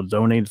different people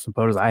donated some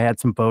photos. I had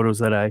some photos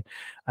that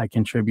I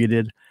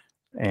contributed.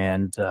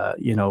 And,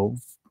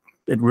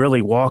 it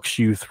really walks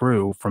you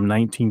through from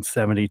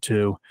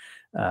 1972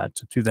 to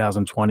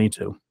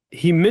 2022.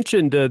 He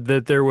mentioned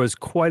that there was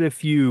quite a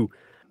few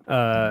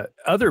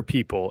other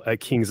people at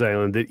Kings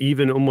Island that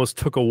even almost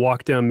took a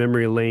walk down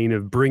memory lane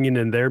of bringing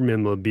in their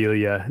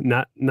memorabilia,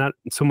 not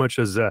so much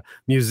as a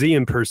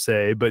museum per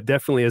se, but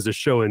definitely as a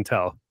show and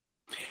tell.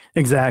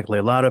 Exactly.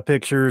 A lot of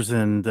pictures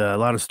and a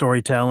lot of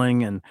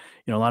storytelling, and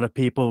a lot of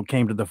people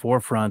came to the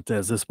forefront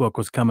as this book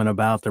was coming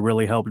about to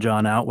really help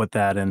John out with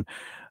that. And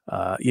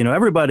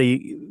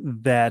everybody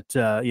that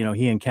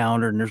he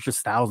encountered, and there's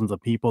just thousands of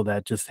people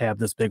that just have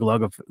this big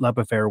love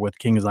affair with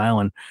Kings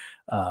Island,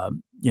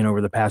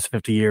 over the past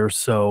 50 years.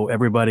 So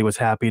everybody was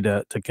happy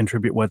to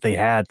contribute what they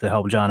had to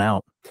help John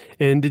out.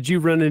 And did you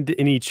run into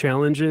any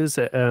challenges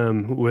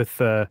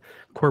with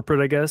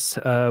corporate, I guess,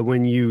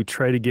 when you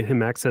try to get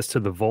him access to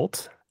the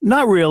vault?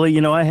 Not really.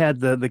 I had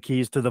the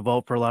keys to the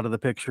vault for a lot of the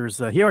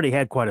pictures. He already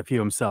had quite a few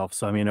himself.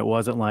 So, I mean, it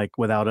wasn't like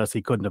without us,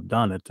 he couldn't have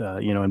done it.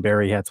 And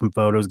Barry had some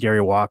photos.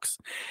 Gary Walks,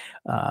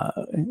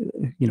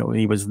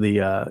 he was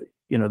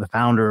the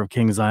founder of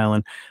Kings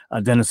Island.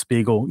 Dennis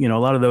Spiegel, a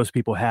lot of those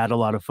people had a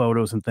lot of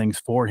photos and things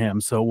for him.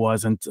 So it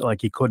wasn't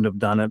like he couldn't have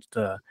done it,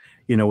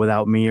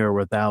 without me or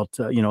without,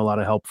 a lot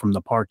of help from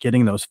the park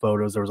getting those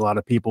photos. There was a lot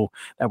of people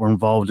that were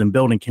involved in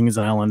building Kings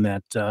Island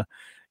that,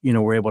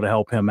 were able to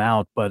help him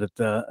out, but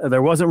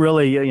there wasn't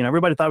really,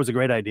 everybody thought it was a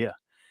great idea.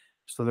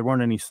 So there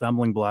weren't any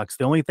stumbling blocks.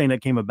 The only thing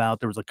that came about,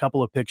 there was a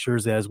couple of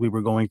pictures as we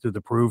were going through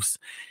the proofs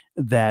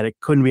that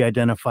it couldn't be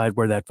identified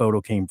where that photo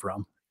came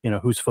from.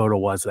 Whose photo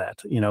was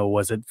that?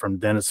 Was it from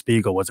Dennis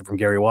Spiegel? Was it from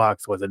Gary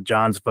Walks? Was it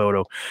John's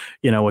photo?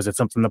 Was it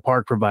something the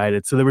park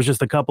provided? So there was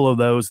just a couple of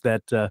those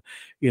that,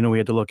 we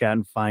had to look at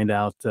and find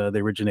out the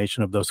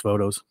origination of those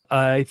photos.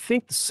 I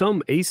think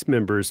some ACE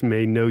members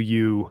may know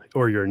you,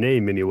 or your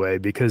name anyway,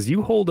 because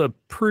you hold a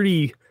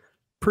pretty,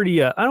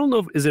 I don't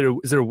know, is it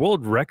a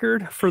world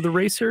record for the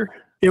racer?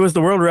 It was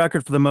the world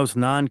record for the most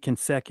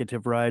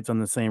non-consecutive rides on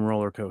the same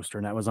roller coaster,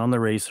 and that was on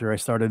the Racer. I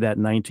started that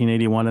in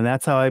 1981, and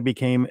that's how I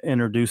became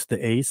introduced to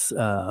ACE.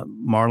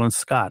 Marlon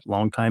Scott,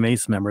 longtime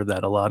ACE member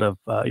that a lot of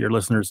your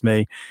listeners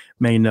may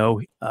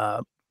know.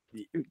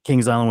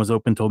 Kings Island was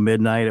open till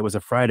midnight. It was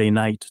a Friday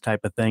night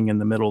type of thing in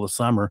the middle of the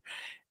summer,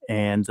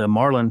 and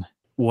Marlon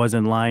was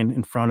in line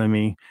in front of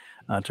me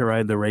to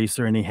ride the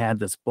Racer, and he had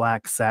this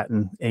black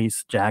satin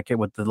ACE jacket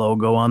with the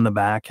logo on the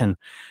back, and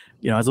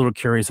I was a little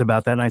curious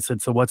about that. And I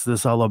said, so what's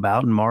this all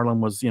about? And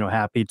Marlon was,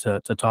 happy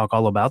to talk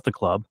all about the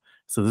club.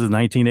 So this is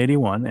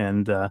 1981.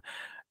 And,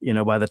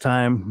 by the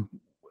time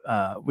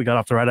we got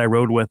off the ride, I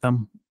rode with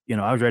him.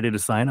 I was ready to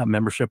sign up.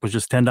 Membership was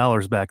just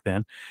 $10 back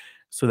then.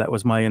 So that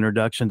was my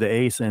introduction to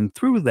ACE. And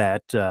through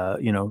that,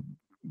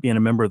 being a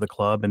member of the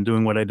club and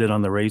doing what I did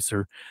on the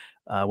Racer,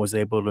 was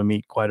able to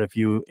meet quite a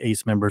few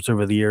ACE members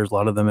over the years. A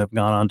lot of them have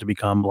gone on to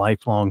become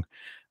lifelong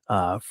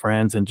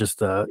friends, and just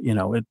to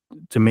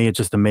me it's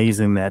just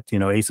amazing that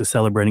ACE is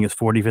celebrating its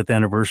 45th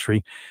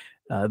anniversary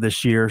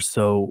this year.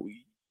 So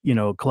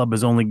club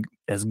is only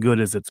as good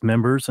as its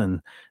members, and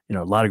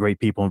a lot of great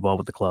people involved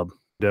with the club.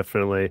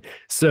 Definitely.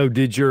 So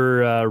did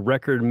your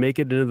record make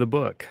it into the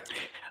book?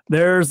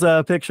 There's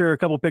a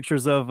couple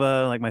pictures of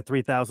like my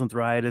 3000th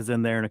ride is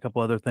in there, and a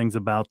couple other things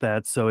about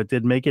that, so it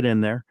did make it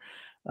in there.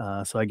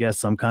 So I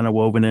guess I'm kind of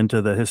woven into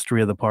the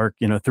history of the park,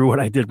 through what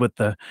I did with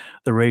the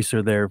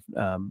Racer there.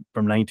 From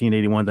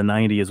 1981 to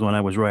 90 is when I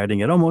was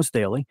riding it almost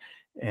daily,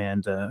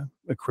 and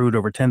accrued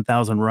over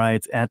 10,000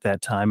 rides at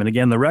that time. And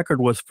again, the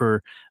record was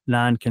for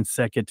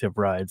non-consecutive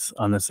rides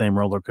on the same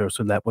roller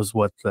coaster. That was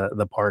what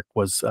the park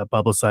was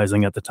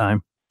publicizing at the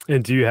time.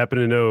 And do you happen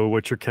to know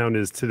what your count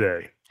is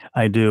today?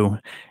 I do.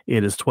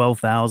 It is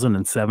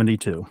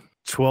 12,072.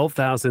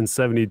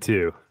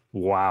 12,072.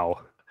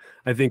 Wow.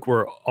 I think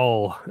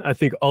all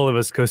of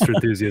us coaster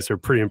enthusiasts are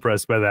pretty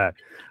impressed by that.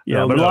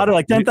 Yeah, but a lot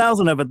of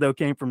 10,000 of it though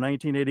came from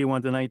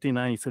 1981 to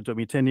 1990. So it took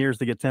me 10 years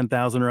to get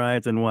 10,000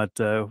 rides, and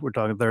we're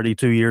talking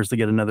 32 years to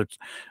get another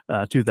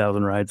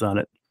 2,000 rides on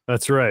it.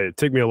 That's right. It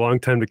took me a long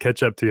time to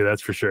catch up to you.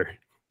 That's for sure.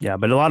 Yeah,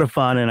 but a lot of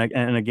fun,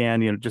 and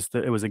again,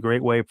 it was a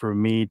great way for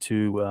me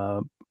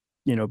to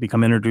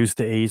become introduced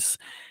to ACE,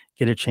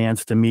 get a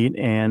chance to meet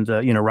and,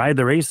 ride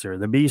the Racer,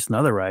 the Beast, and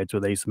other rides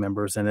with ACE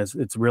members. And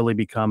it's really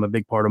become a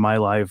big part of my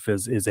life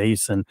is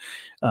ACE, and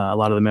a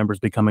lot of the members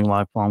becoming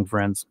lifelong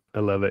friends. I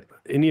love it.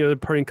 Any other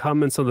parting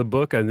comments on the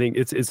book? I think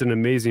it's an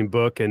amazing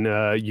book, and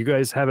you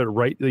guys have it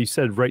right. You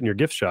said right in your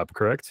gift shop,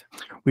 correct?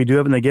 We do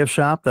have it in the gift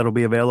shop. That'll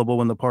be available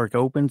when the park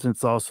opens.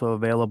 It's also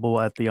available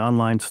at the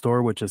online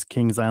store, which is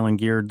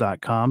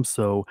kingsislandgear.com.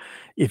 So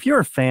if you're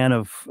a fan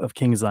of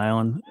Kings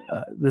Island,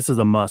 this is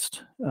a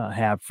must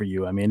have for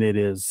you. I mean, it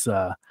is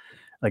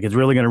it's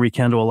really going to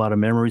rekindle a lot of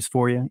memories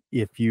for you.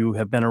 If you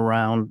have been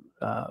around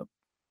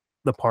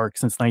the park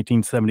since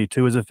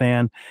 1972 as a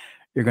fan,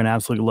 you're going to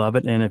absolutely love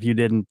it. And if you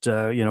didn't,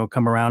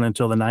 come around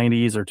until the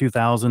 90s or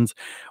 2000s,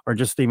 or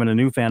just even a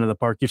new fan of the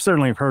park, you've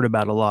certainly heard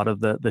about a lot of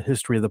the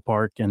history of the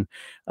park. And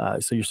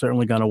so you're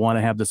certainly going to want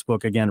to have this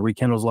book. Again, it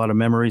rekindles a lot of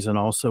memories, and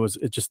also it's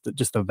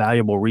just a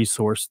valuable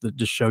resource that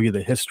just show you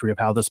the history of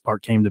how this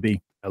park came to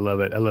be. I love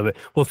it. I love it.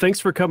 Well, thanks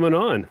for coming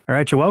on. All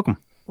right. You're welcome.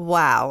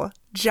 Wow.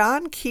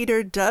 John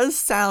Keeter does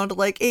sound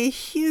like a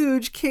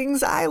huge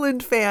Kings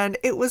Island fan.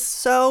 It was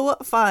so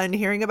fun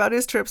hearing about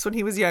his trips when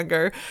he was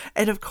younger.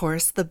 And of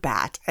course, the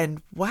bat.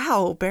 And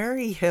wow,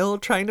 Barry Hill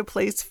trying to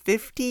place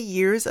 50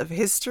 years of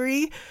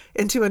history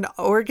into an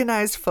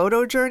organized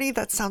photo journey.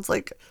 That sounds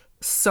like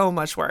so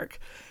much work.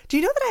 Do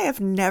you know that I have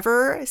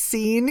never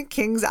seen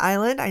Kings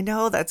Island? I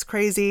know, that's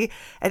crazy.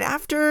 And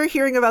after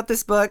hearing about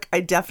this book, I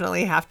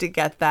definitely have to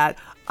get that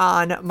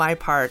on my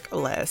park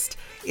list.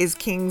 Is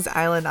Kings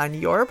Island on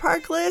your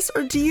park list,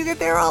 or do you get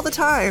there all the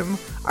time?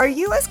 Are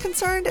you as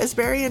concerned as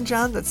Barry and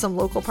John that some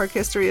local park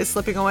history is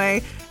slipping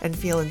away and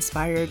feel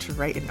inspired to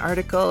write an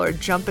article or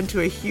jump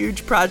into a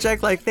huge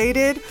project like they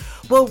did?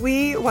 Well,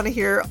 we want to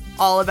hear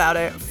all about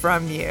it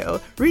from you.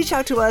 Reach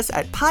out to us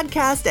at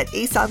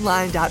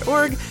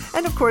podcast@aceonline.org,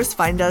 and of course,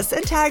 find us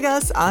and tag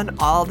us on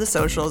all the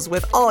socials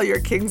with all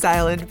your Kings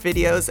Island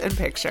videos and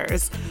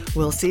pictures.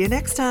 We'll see you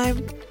next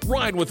time.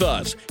 Ride with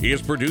Us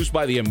is produced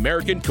by the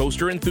American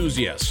Coaster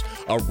Enthusiasts,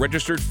 a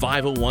registered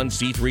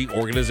 501c3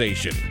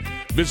 organization.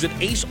 Visit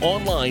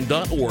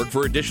aceonline.org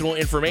for additional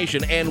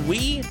information, and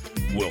we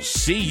will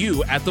see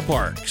you at the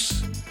parks.